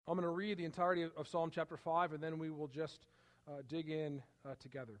I'm going to read the entirety of Psalm chapter 5, and then we will just dig in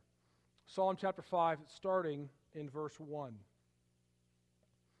together. Psalm chapter 5, starting in verse 1.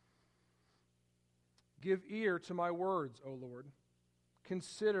 Give ear to my words, O Lord.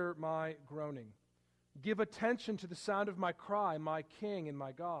 Consider my groaning. Give attention to the sound of my cry, my King and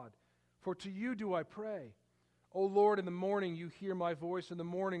my God. For to you do I pray. O Lord, in the morning you hear my voice. In the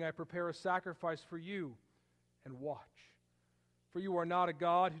morning I prepare a sacrifice for you and watch. For you are not a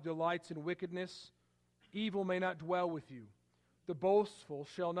God who delights in wickedness. Evil may not dwell with you. The boastful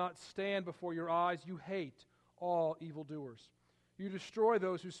shall not stand before your eyes. You hate all evildoers. You destroy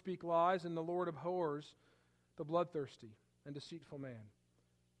those who speak lies, and the Lord abhors the bloodthirsty and deceitful man.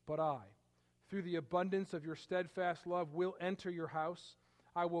 But I, through the abundance of your steadfast love, will enter your house.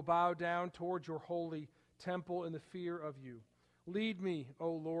 I will bow down towards your holy temple in the fear of you. Lead me, O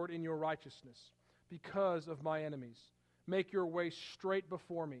Lord, in your righteousness, because of my enemies. Make your way straight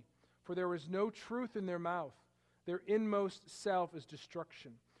before me, for there is no truth in their mouth. Their inmost self is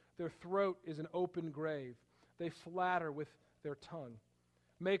destruction. Their throat is an open grave. They flatter with their tongue.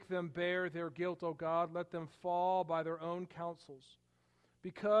 Make them bear their guilt, O God. Let them fall by their own counsels.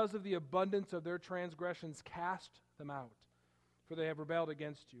 Because of the abundance of their transgressions, cast them out, for they have rebelled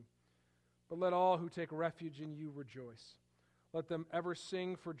against you. But let all who take refuge in you rejoice. Let them ever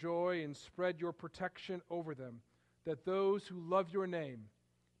sing for joy and spread your protection over them, that those who love your name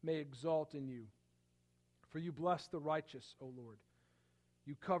may exalt in you. For you bless the righteous, O Lord.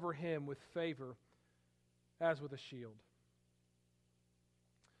 You cover him with favor as with a shield.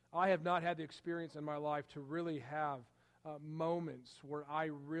 I have not had the experience in my life to really have moments where I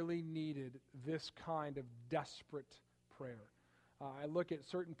really needed this kind of desperate prayer. I look at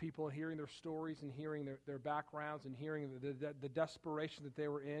certain people and hearing their stories and hearing their backgrounds and hearing the desperation that they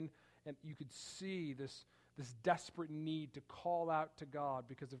were in, and you could see this desperate need to call out to God,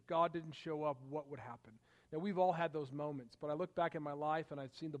 because if God didn't show up, what would happen? Now, we've all had those moments, but I look back at my life and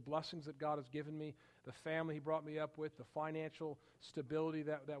I've seen the blessings that God has given me, the family He brought me up with, the financial stability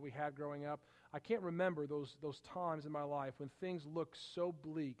that we had growing up. I can't remember those times in my life when things looked so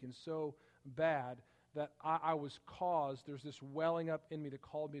bleak and so bad that I was caused, there's this welling up in me that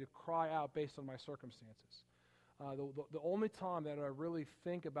called me to cry out based on my circumstances. The only time that I really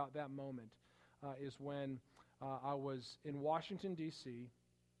think about that moment is when I was in Washington, D.C.,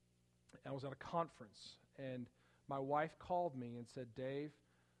 I was at a conference, and my wife called me and said, Dave,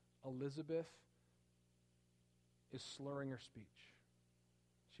 Elizabeth is slurring her speech.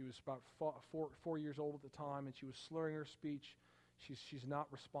 She was about four years old at the time, and she was slurring her speech. She's not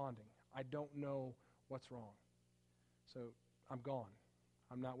responding. I don't know what's wrong. So I'm gone.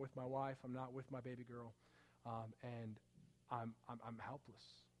 I'm not with my wife. I'm not with my baby girl, and I'm helpless.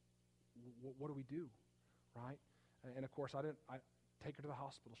 What do we do, right? And of course, I take her to the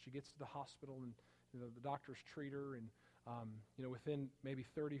hospital. She gets to the hospital, and the doctors treat her, and within maybe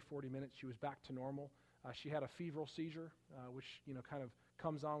 30, 40 minutes, she was back to normal. She had a febrile seizure, which kind of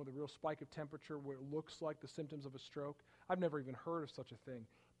comes on with a real spike of temperature where it looks like the symptoms of a stroke. I've never even heard of such a thing,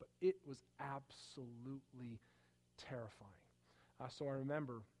 but it was absolutely terrifying. So I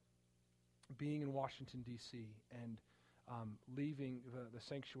remember being in Washington, D.C., and leaving the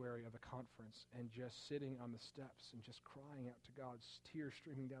sanctuary of the conference and just sitting on the steps and just crying out to God, tears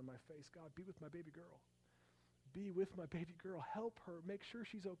streaming down my face. God, be with my baby girl. Be with my baby girl. Help her. Make sure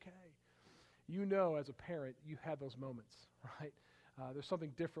she's okay. You know, as a parent, you have those moments, right? There's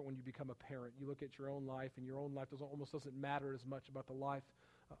something different when you become a parent. You look at your own life, and your own life almost doesn't matter as much about the life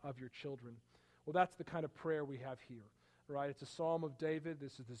of your children. Well, that's the kind of prayer we have here, right? It's a psalm of David.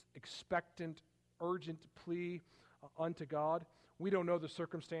 This is this expectant, urgent plea unto God. We don't know the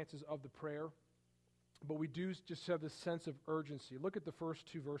circumstances of the prayer, but we do just have this sense of urgency. Look at the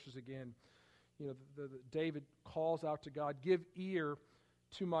first two verses again. David calls out to God, give ear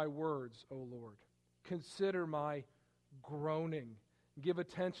to my words, O Lord. Consider my groaning. Give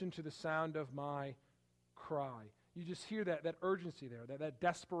attention to the sound of my cry. You just hear that urgency there, that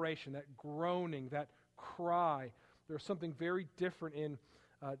desperation, that groaning, that cry. There's something very different in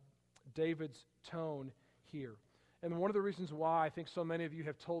David's tone here. And one of the reasons why I think so many of you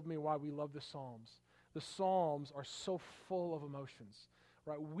have told me why we love the Psalms are so full of emotions,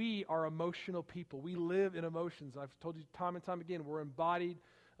 right? We are emotional people. We live in emotions. I've told you time and time again, we're embodied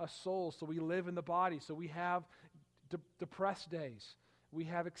souls, so we live in the body. So we have depressed days. We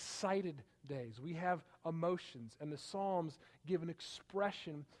have excited days. We have emotions, and the Psalms give an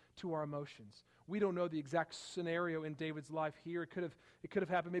expression to our emotions. We don't know the exact scenario in David's life here. It could have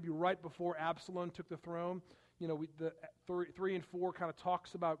happened maybe right before Absalom took the throne. The 3 and 4 kind of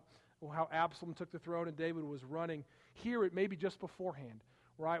talks about how Absalom took the throne and David was running. Here it may be just beforehand,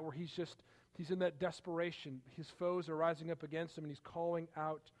 right? Where he's in that desperation. His foes are rising up against him, and he's calling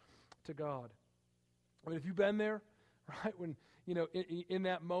out to God. I mean, have you been there, right? When, in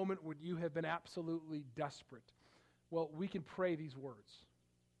that moment when you have been absolutely desperate. Well, we can pray these words,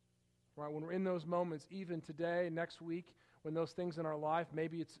 right? When we're in those moments, even today, next week, when those things in our life,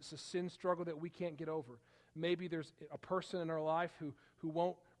 maybe it's a sin struggle that we can't get over. Maybe there's a person in our life who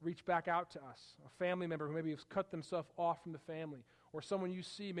won't reach back out to us, a family member who maybe has cut themselves off from the family, or someone you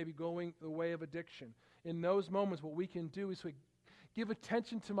see maybe going the way of addiction. In those moments, what we can do is give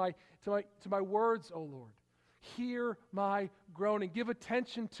attention to my words, O Lord. Hear my groaning. Give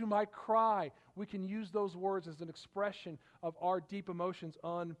attention to my cry. We can use those words as an expression of our deep emotions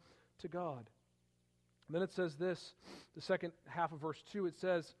unto God. And then it says this, the second half of verse 2, it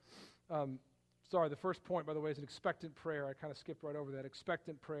says, the first point, by the way, is an expectant prayer. I kind of skipped right over that,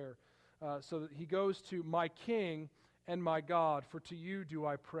 expectant prayer. So that he goes to my King and my God, for to you do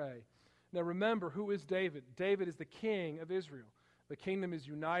I pray. Now remember, who is David? David is the king of Israel. The kingdom is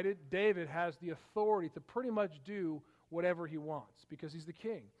united. David has the authority to pretty much do whatever he wants because he's the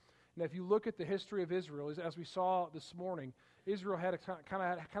king. Now, if you look at the history of Israel, as we saw this morning, Israel had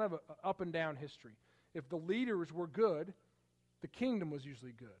kind of an up and down history. If the leaders were good, the kingdom was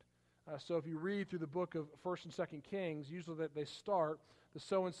usually good. So if you read through the book of 1st and 2nd Kings, usually that they start, the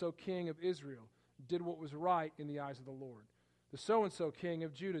so-and-so king of Israel did what was right in the eyes of the Lord. The so-and-so king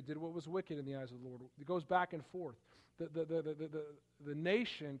of Judah did what was wicked in the eyes of the Lord. It goes back and forth. The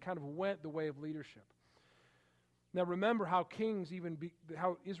nation kind of went the way of leadership. Now remember how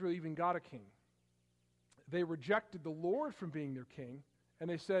how Israel even got a king. They rejected the Lord from being their king, and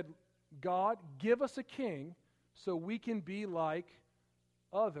they said, God, give us a king so we can be like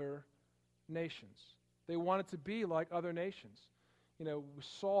other nations. They wanted to be like other nations.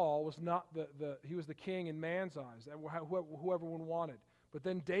 Saul was not he was the king in man's eyes, who everyone wanted. But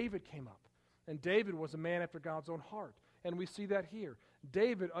then David came up. And David was a man after God's own heart. And we see that here.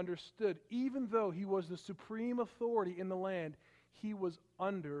 David understood, even though he was the supreme authority in the land, he was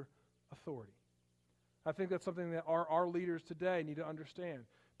under authority. I think that's something that our leaders today need to understand.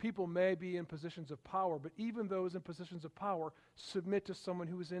 People may be in positions of power, but even those in positions of power submit to someone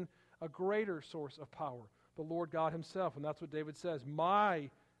who is in a greater source of power, the Lord God himself. And that's what David says, my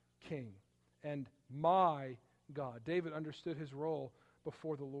king and my God. David understood his role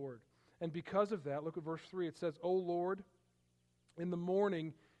before the Lord. And because of that, look at verse 3. It says, O Lord, in the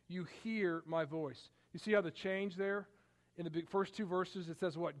morning you hear my voice. You see how the change there? In the first two verses, it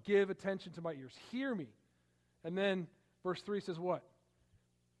says what? Give attention to my ears. Hear me. And then verse 3 says what?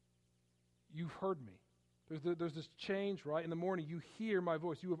 You've heard me. There's this change, right? In the morning you hear my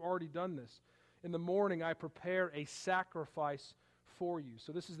voice. You have already done this. In the morning I prepare a sacrifice for you.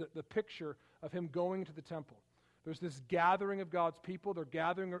 So this is the picture of him going to the temple. There's this gathering of God's people. They're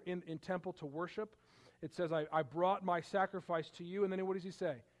gathering in temple to worship. It says, I brought my sacrifice to you. And then what does he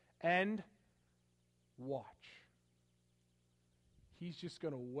say? And watch. He's just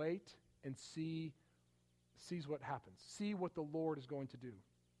going to wait and sees what happens. See what the Lord is going to do.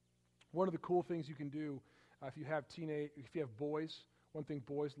 One of the cool things you can do if you have boys, one thing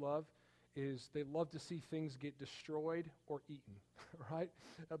boys love is they love to see things get destroyed or eaten, right?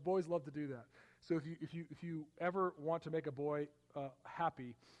 Boys love to do that. So if you ever want to make a boy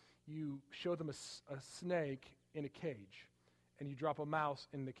happy, you show them a snake in a cage, and you drop a mouse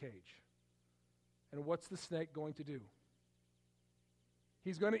in the cage. And what's the snake going to do?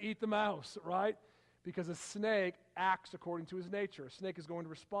 He's going to eat the mouse, right? Because a snake acts according to his nature. A snake is going to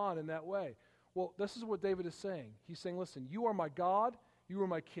respond in that way. Well, this is what David is saying. He's saying, listen, you are my God, you are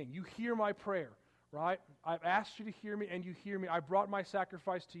my king. You hear my prayer, right? I've asked you to hear me, and you hear me. I brought my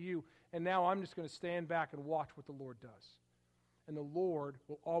sacrifice to you, and now I'm just going to stand back and watch what the Lord does. And the Lord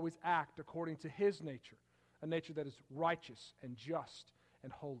will always act according to his nature, a nature that is righteous and just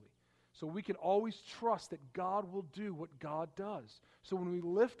and holy. So we can always trust that God will do what God does. So when we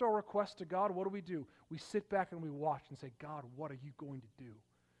lift our request to God, what do? We sit back and we watch and say, God, what are you going to do?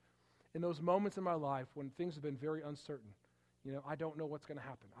 In those moments in my life when things have been very uncertain, I don't know what's going to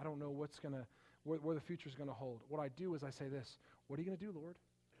happen. I don't know where the future is going to hold. What I do is I say this, what are you going to do, Lord?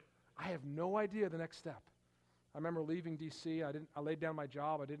 I have no idea the next step. I remember leaving D.C. I laid down my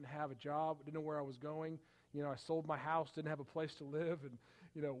job. I didn't have a job. I didn't know where I was going. I sold my house, didn't have a place to live, and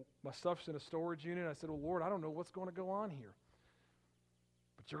my stuff's in a storage unit. I said, well, Lord, I don't know what's going to go on here.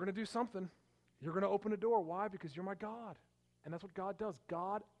 But you're going to do something. You're going to open a door. Why? Because you're my God. And that's what God does.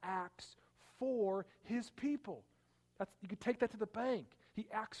 God acts for his people. You could take that to the bank. He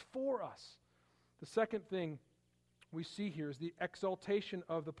acts for us. The second thing we see here is the exaltation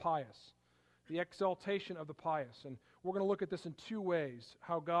of the pious. The exaltation of the pious. And we're going to look at this in two ways: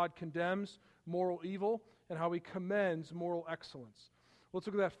 how God condemns moral evil and how he commends moral excellence. Let's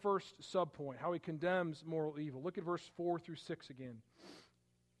look at that first subpoint, how he condemns moral evil. Look at verse 4 through 6 again.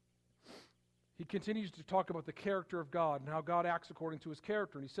 He continues to talk about the character of God and how God acts according to his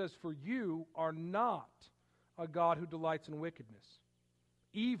character. And he says, "For you are not a God who delights in wickedness.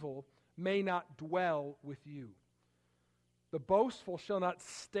 Evil may not dwell with you. The boastful shall not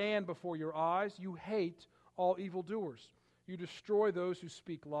stand before your eyes. You hate all evildoers. You destroy those who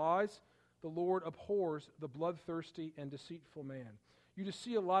speak lies. The Lord abhors the bloodthirsty and deceitful man." You just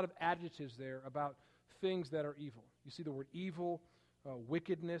see a lot of adjectives there about things that are evil. You see the word evil,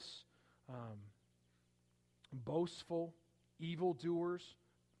 wickedness, boastful, evildoers,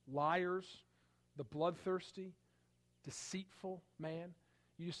 liars, the bloodthirsty, deceitful man.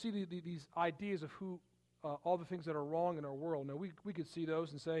 You see these ideas of who all the things that are wrong in our world. Now, we could see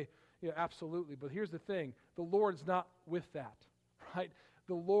those and say, yeah, absolutely. But here's the thing. The Lord's not with that, right?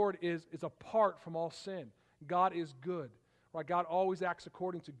 The Lord is apart from all sin. God is good, right? God always acts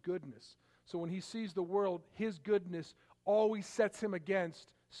according to goodness. So when he sees the world, his goodness always sets him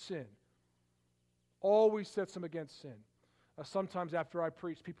against sin. Always sets him against sin. Sometimes after I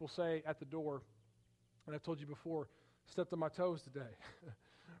preach, people say at the door, and I've told you before, stepped on my toes today,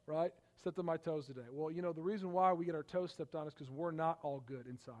 right? Stepped on my toes today. Well, the reason why we get our toes stepped on is because we're not all good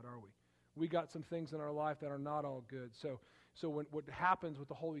inside, are we? We got some things in our life that are not all good. So what happens with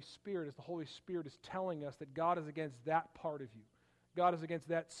the Holy Spirit is the Holy Spirit is telling us that God is against that part of you. God is against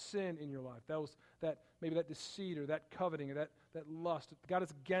that sin in your life. Maybe that deceit or that coveting or that lust. God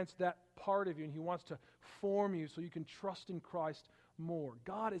is against that part of you, and he wants to form you so you can trust in Christ more.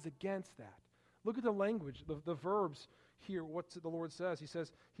 God is against that. Look at the language, the verbs here, what the Lord says. He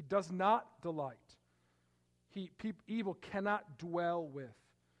says, he does not delight. Evil cannot dwell with.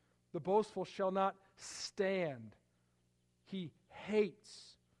 The boastful shall not stand. He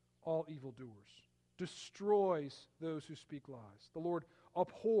hates all evildoers, destroys those who speak lies. The Lord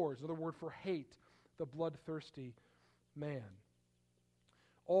abhors, another word for hate, the bloodthirsty man.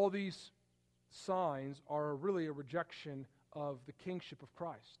 All these signs are really a rejection of the kingship of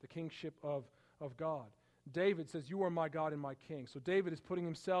Christ, the kingship of God. David says, "You are my God and my king." So David is putting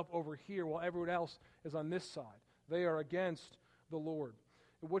himself over here while everyone else is on this side. They are against the Lord.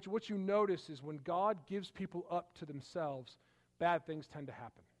 What you notice is when God gives people up to themselves, bad things tend to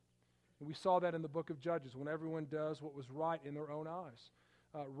happen. And we saw that in the book of Judges, when everyone does what was right in their own eyes.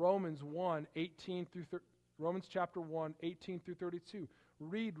 Romans chapter 1, 18 through 32.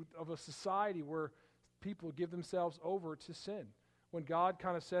 Read of a society where people give themselves over to sin. When God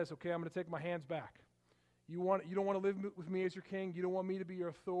kind of says, okay, I'm going to take my hands back. You don't want to live with me as your king. You don't want me to be your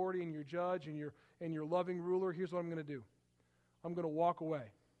authority and your judge and your loving ruler. Here's what I'm going to do. I'm going to walk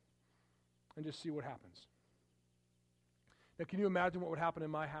away and just see what happens. Now, can you imagine what would happen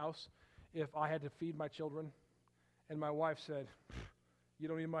in my house if I had to feed my children and my wife said, "You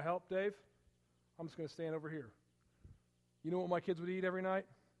don't need my help, Dave? I'm just going to stand over here." You know what my kids would eat every night?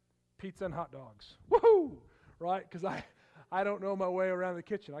 Pizza and hot dogs. Woohoo! Right? Because I don't know my way around the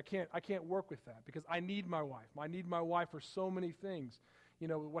kitchen. I can't work with that because I need my wife. I need my wife for so many things.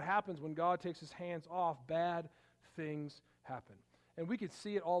 What happens when God takes his hands off, bad things happen. And we could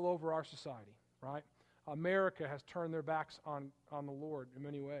see it all over our society, right? America has turned their backs on the Lord in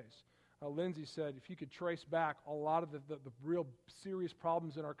many ways. Lindsay said if you could trace back a lot of the real serious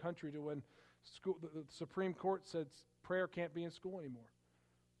problems in our country to when the Supreme Court said prayer can't be in school anymore.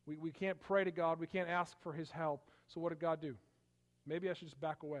 We can't pray to God. We can't ask for his help. So what did God do? Maybe I should just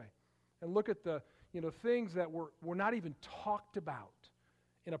back away. And look at the things that were not even talked about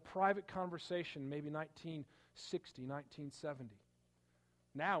in a private conversation, maybe 1960, 1970.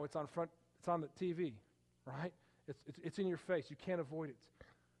 Now it's on the TV, right? It's in your face. You can't avoid it.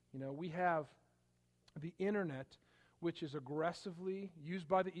 We have the internet, which is aggressively used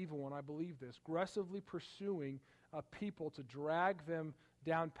by the evil one, I believe this, aggressively pursuing people to drag them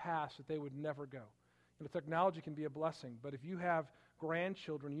down paths that they would never go. Technology can be a blessing, but if you have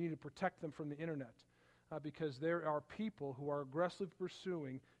grandchildren, you need to protect them from the internet because there are people who are aggressively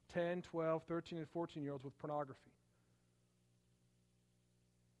pursuing 10, 12, 13, and 14-year-olds with pornography.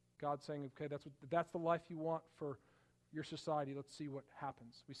 God's saying, okay, that's the life you want for your society. Let's see what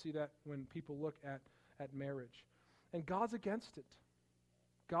happens. We see that when people look at marriage. And God's against it.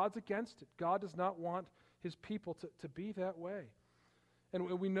 God's against it. God does not want his people to be that way. And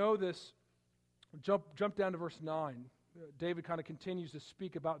we know this. Jump down to verse 9. David kind of continues to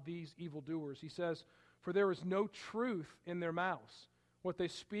speak about these evildoers. He says, "For there is no truth in their mouths. What they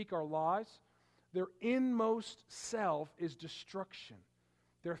speak are lies. Their inmost self is destruction.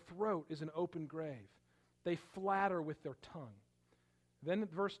 Their throat is an open grave. They flatter with their tongue. Then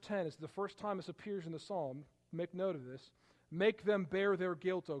verse 10 is the first time this appears in the psalm. Make note of this. Make them bear their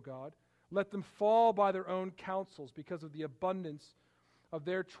guilt, O God. Let them fall by their own counsels because of the abundance of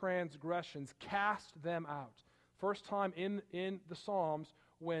their transgressions. Cast them out. First time in the Psalms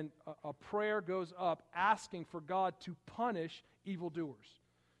when a prayer goes up asking for God to punish evildoers.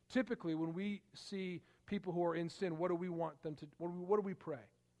 Typically, when we see people who are in sin, what do we want them to, what do we pray?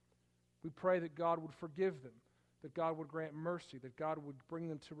 We pray that God would forgive them, that God would grant mercy, that God would bring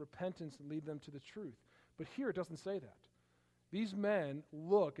them to repentance and lead them to the truth. But here it doesn't say that. These men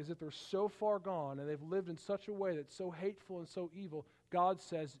look as if they're so far gone and they've lived in such a way that's so hateful and so evil. God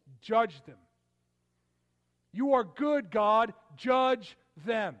says, judge them. You are good, God. Judge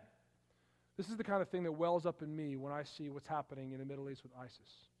them. This is the kind of thing that wells up in me when I see what's happening in the Middle East with ISIS.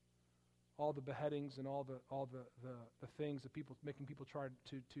 All the beheadings and all the things that making people try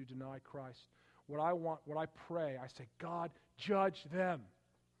to deny Christ. What I pray, I say, God, judge them.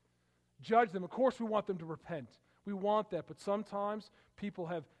 Judge them. Of course we want them to repent. We want that, but sometimes people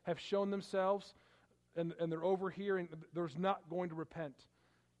have shown themselves and they're over here and they're not going to repent.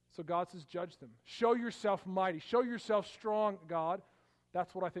 So God says, judge them. Show yourself mighty. Show yourself strong, God.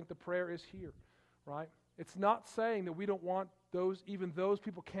 That's what I think the prayer is here, right? It's not saying that we don't want even those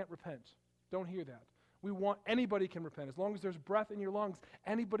people can't repent. Don't hear that. We want anybody can repent. As long as there's breath in your lungs,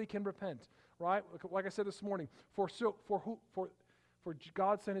 anybody can repent, right? Like I said this morning, for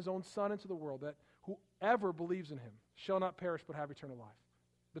God sent his own Son into the world that whoever believes in him shall not perish but have eternal life.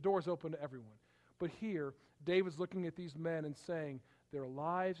 The door is open to everyone. But here, David's looking at these men and saying, their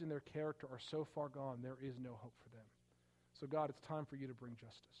lives and their character are so far gone, there is no hope for them. So God, it's time for you to bring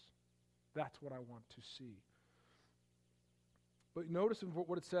justice. That's what I want to see. But notice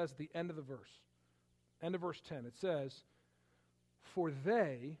what it says at the end of the verse. End of verse 10. It says, for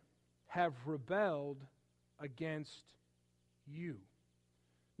they have rebelled against you.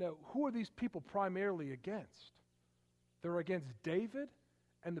 Now, who are these people primarily against? They're against David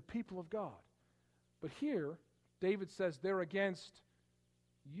and the people of God. But here, David says they're against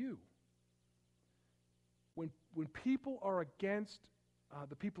you. When people are against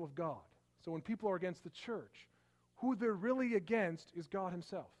the people of God, so when people are against the church, who they're really against is God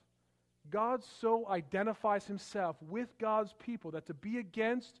himself. God so identifies himself with God's people that to be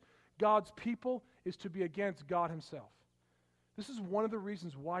against God's people is to be against God himself. This is one of the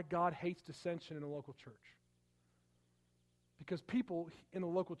reasons why God hates dissension in a local church. Because people in the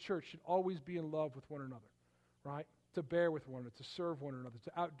local church should always be in love with one another, right? To bear with one another, to serve one another,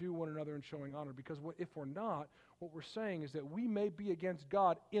 to outdo one another in showing honor. Because if we're not, what we're saying is that we may be against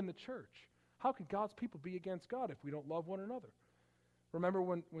God in the church. How can God's people be against God if we don't love one another? Remember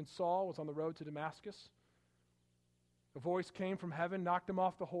when Saul was on the road to Damascus? A voice came from heaven, knocked him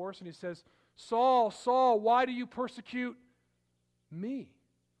off the horse, and he says, Saul, Saul, why do you persecute me?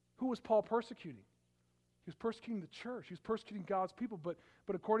 Who was Paul persecuting? He was persecuting the church. He was persecuting God's people. But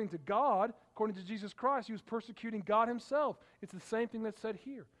according to God, according to Jesus Christ, he was persecuting God himself. It's the same thing that's said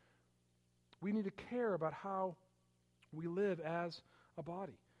here. We need to care about how we live as a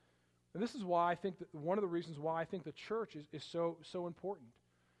body. And this is why I think that one of the reasons why I think the church is so important.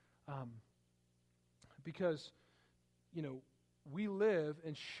 Because, we live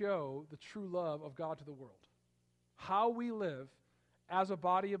and show the true love of God to the world. How we live as a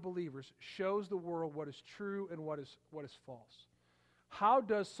body of believers shows the world what is true and what is false. How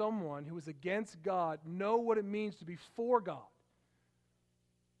does someone who is against God know what it means to be for God?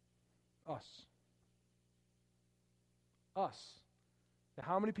 Us. Now,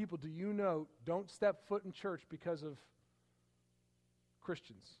 how many people do you know don't step foot in church because of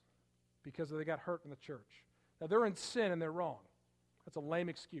Christians? Because they got hurt in the church. Now, they're in sin and they're wrong. That's a lame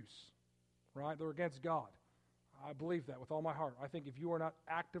excuse, right? They're against God. I believe that with all my heart. I think if you are not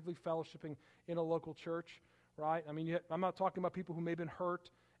actively fellowshipping in a local church, right? I mean, I'm not talking about people who may have been hurt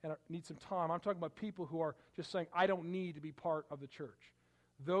and need some time. I'm talking about people who are just saying, I don't need to be part of the church.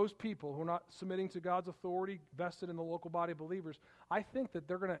 Those people who are not submitting to God's authority vested in the local body of believers, I think that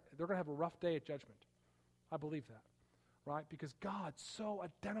they're gonna have a rough day at judgment. I believe that, right? Because God so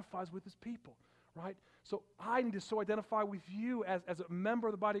identifies with his people, right? So I need to so identify with you as a member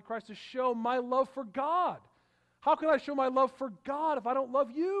of the body of Christ to show my love for God. How can I show my love for God if I don't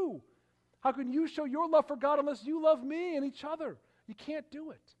love you? How can you show your love for God unless you love me and each other? You can't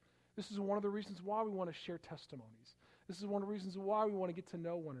do it. This is one of the reasons why we want to share testimonies. This is one of the reasons why we want to get to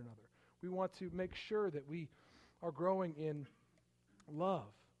know one another. We want to make sure that we are growing in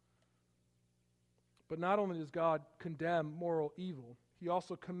love. But not only does God condemn moral evil, he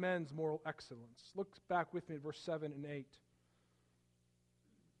also commends moral excellence. Look back with me at verse 7 and 8.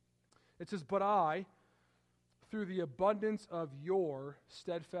 It says, but I, through the abundance of your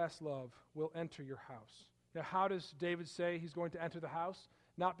steadfast love will enter your house. Now, how does David say he's going to enter the house?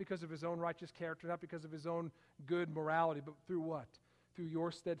 Not because of his own righteous character, not because of his own good morality, but through what? Through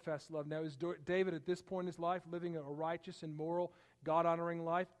your steadfast love. Now, is David at this point in his life living a righteous and moral, God-honoring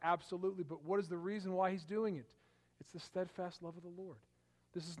life? Absolutely. But what is the reason why he's doing it? It's the steadfast love of the Lord.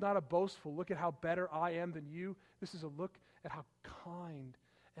 This is not a boastful, look at how better I am than you. This is a look at how kind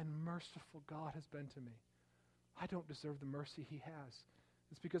and merciful God has been to me. I don't deserve the mercy he has.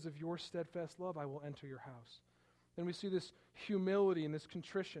 It's because of your steadfast love I will enter your house. Then we see this humility and this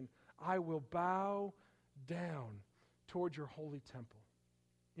contrition. I will bow down toward your holy temple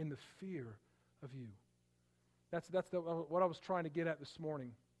in the fear of you. That's what I was trying to get at this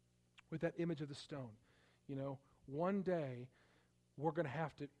morning with that image of the stone. You know, one day we're going to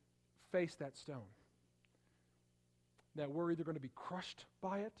have to face that stone. Now, we're either going to be crushed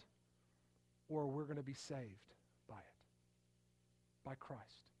by it or we're going to be saved by it, by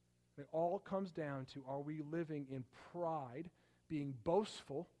Christ. It all comes down to, are we living in pride, being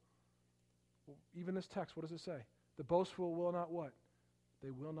boastful? Well, even this text, what does it say? The boastful will not what?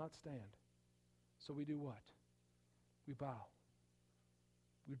 They will not stand. So we do what? We bow.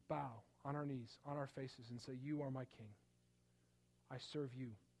 We bow on our knees, on our faces, and say, you are my king. I serve you,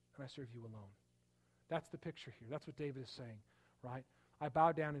 and I serve you alone. That's the picture here. That's what David is saying, right? I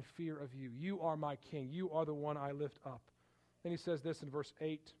bow down in fear of you. You are my king. You are the one I lift up. Then he says this in verse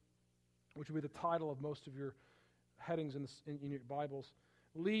 8, which will be the title of most of your headings in your Bibles.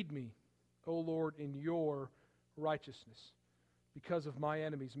 Lead me, O Lord, in your righteousness. Because of my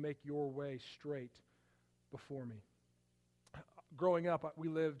enemies, make your way straight before me. Growing up, we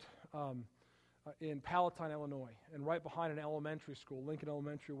lived in Palatine, Illinois, and right behind an elementary school, Lincoln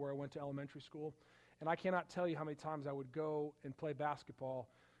Elementary, where I went to elementary school. And I cannot tell you how many times I would go and play basketball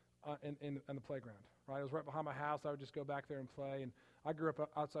in the playground. Right, it was right behind my house. I would just go back there and play. And I grew up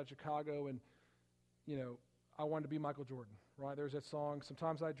outside Chicago, and you know, I wanted to be Michael Jordan. Right, there's that song.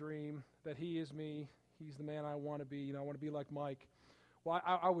 Sometimes I dream that he is me. He's the man I want to be. You know, I want to be like Mike. Well,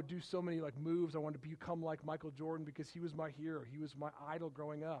 I would do so many like moves. I wanted to become like Michael Jordan because he was my hero. He was my idol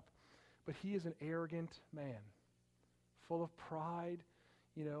growing up. But he is an arrogant man, full of pride,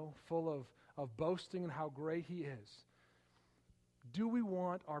 you know, full of boasting and how great he is. Do we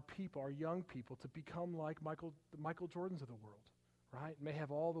want our people, our young people, to become like the Michael Jordans of the world, right? May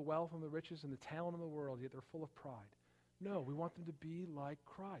have all the wealth and the riches and the talent in the world, yet they're full of pride. No, we want them to be like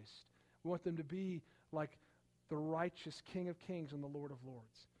Christ. We want them to be like the righteous King of Kings and the Lord of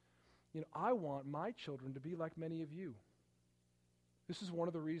Lords. You know, I want my children to be like many of you. This is one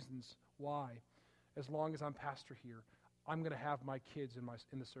of the reasons why, as long as I'm pastor here, I'm going to have my kids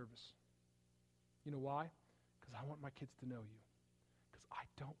in the service. You know why? Because I want my kids to know you. Because I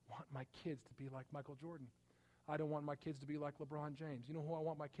don't want my kids to be like Michael Jordan. I don't want my kids to be like LeBron James. You know who I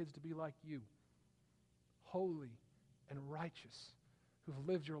want my kids to be like? You. Holy and righteous, who've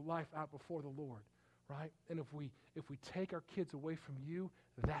lived your life out before the Lord, right? And if we take our kids away from you,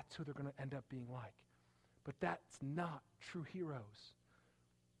 that's who they're going to end up being like. But that's not true heroes.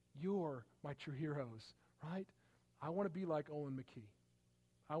 You're my true heroes, right? I want to be like Olin McKee.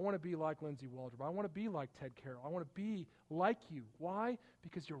 I want to be like Lindsay Waldrop. I want to be like Ted Carroll. I want to be like you. Why?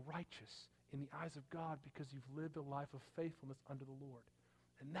 Because you're righteous in the eyes of God, because you've lived a life of faithfulness under the Lord.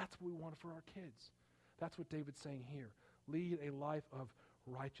 And that's what we want for our kids. That's what David's saying here. Lead a life of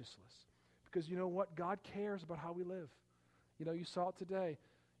righteousness. Because you know what? God cares about how we live. You know, you saw it today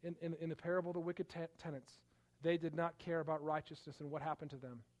in the parable of the wicked tenants. They did not care about righteousness, and what happened to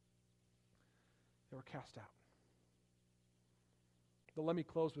them? They were cast out. But let me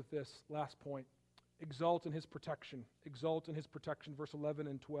close with this last point. Exalt in his protection. Exalt in his protection, verse 11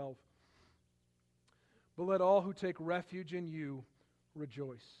 and 12. But let all who take refuge in you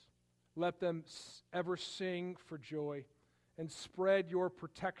rejoice. Let them ever sing for joy, and spread your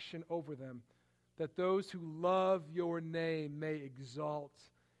protection over them, that those who love your name may exalt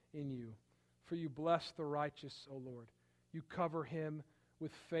in you. For you bless the righteous, O Lord. You cover him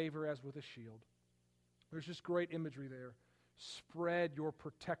with favor as with a shield. There's just great imagery there. Spread your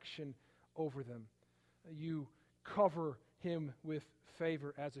protection over them. You cover him with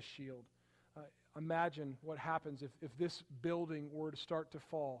favor as a shield. Imagine what happens if this building were to start to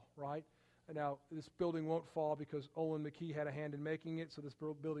fall, right? Now, this building won't fall because Olin McKee had a hand in making it, so this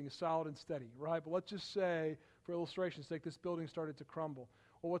building is solid and steady, right? But let's just say, for illustration's sake, this building started to crumble.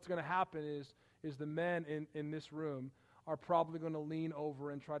 Well, what's going to happen is the men in this room are probably going to lean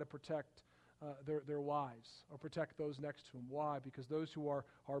over and try to protect their wives or protect those next to them. Why? Because those who are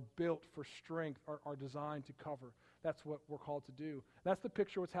built for strength are designed to cover. that's what we're called to do. That's the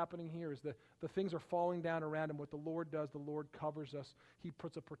picture of what's happening here, is the things are falling down around him. What the Lord does, the Lord covers us. He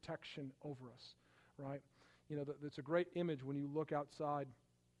puts a protection over us, right? You know, it's a great image when you look outside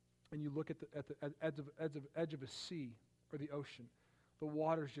and you look at the edge of a sea or the ocean. The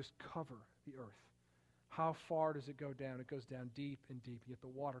waters just cover the earth. How far does it go down? It goes down deep and deep, yet the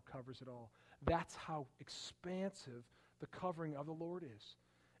water covers it all. That's how expansive the covering of the Lord is.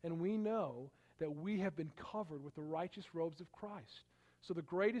 And we know that we have been covered with the righteous robes of Christ. So the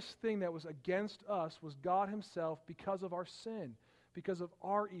greatest thing that was against us was God himself because of our sin, because of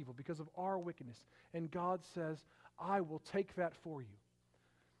our evil, because of our wickedness. And God says, I will take that for you.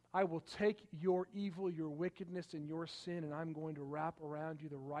 I will take your evil, your wickedness, and your sin, and I'm going to wrap around you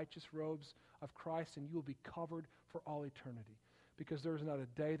the righteous robes of Christ, and you will be covered for all eternity. Because there is not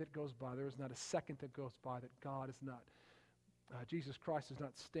a day that goes by, there is not a second that goes by that God is not, Jesus Christ is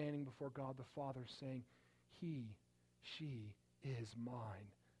not standing before God the Father saying, he, she is mine.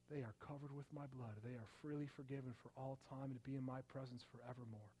 They are covered with my blood. They are freely forgiven for all time and to be in my presence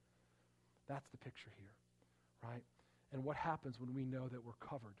forevermore. That's the picture here, right? And what happens when we know that we're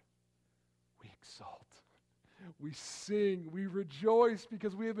covered? We exalt. We sing. We rejoice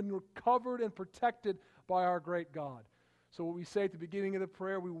because we have been covered and protected by our great God. So what we say at the beginning of the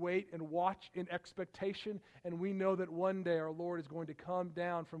prayer, we wait and watch in expectation, and we know that one day our Lord is going to come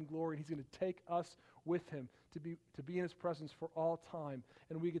down from glory, and he's going to take us with him to be in his presence for all time.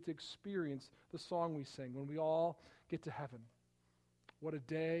 And we get to experience the song we sing when we all get to heaven. What a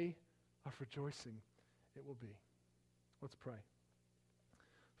day of rejoicing it will be. Let's pray.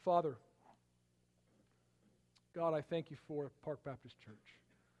 Father, God, I thank you for Park Baptist Church.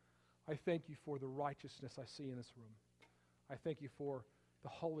 I thank you for the righteousness I see in this room. I thank you for the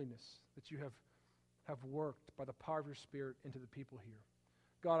holiness that you have worked by the power of your Spirit into the people here.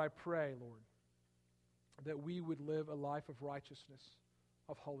 God, I pray, Lord, that we would live a life of righteousness,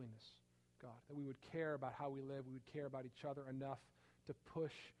 of holiness, God, that we would care about how we live, we would care about each other enough to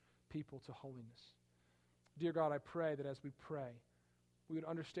push people to holiness. Dear God, I pray that as we pray, we would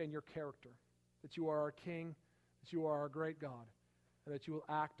understand your character, that you are our King, that you are our great God, and that you will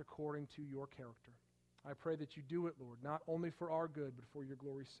act according to your character. I pray that you do it, Lord, not only for our good, but for your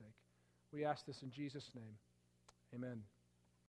glory's sake. We ask this in Jesus' name. Amen.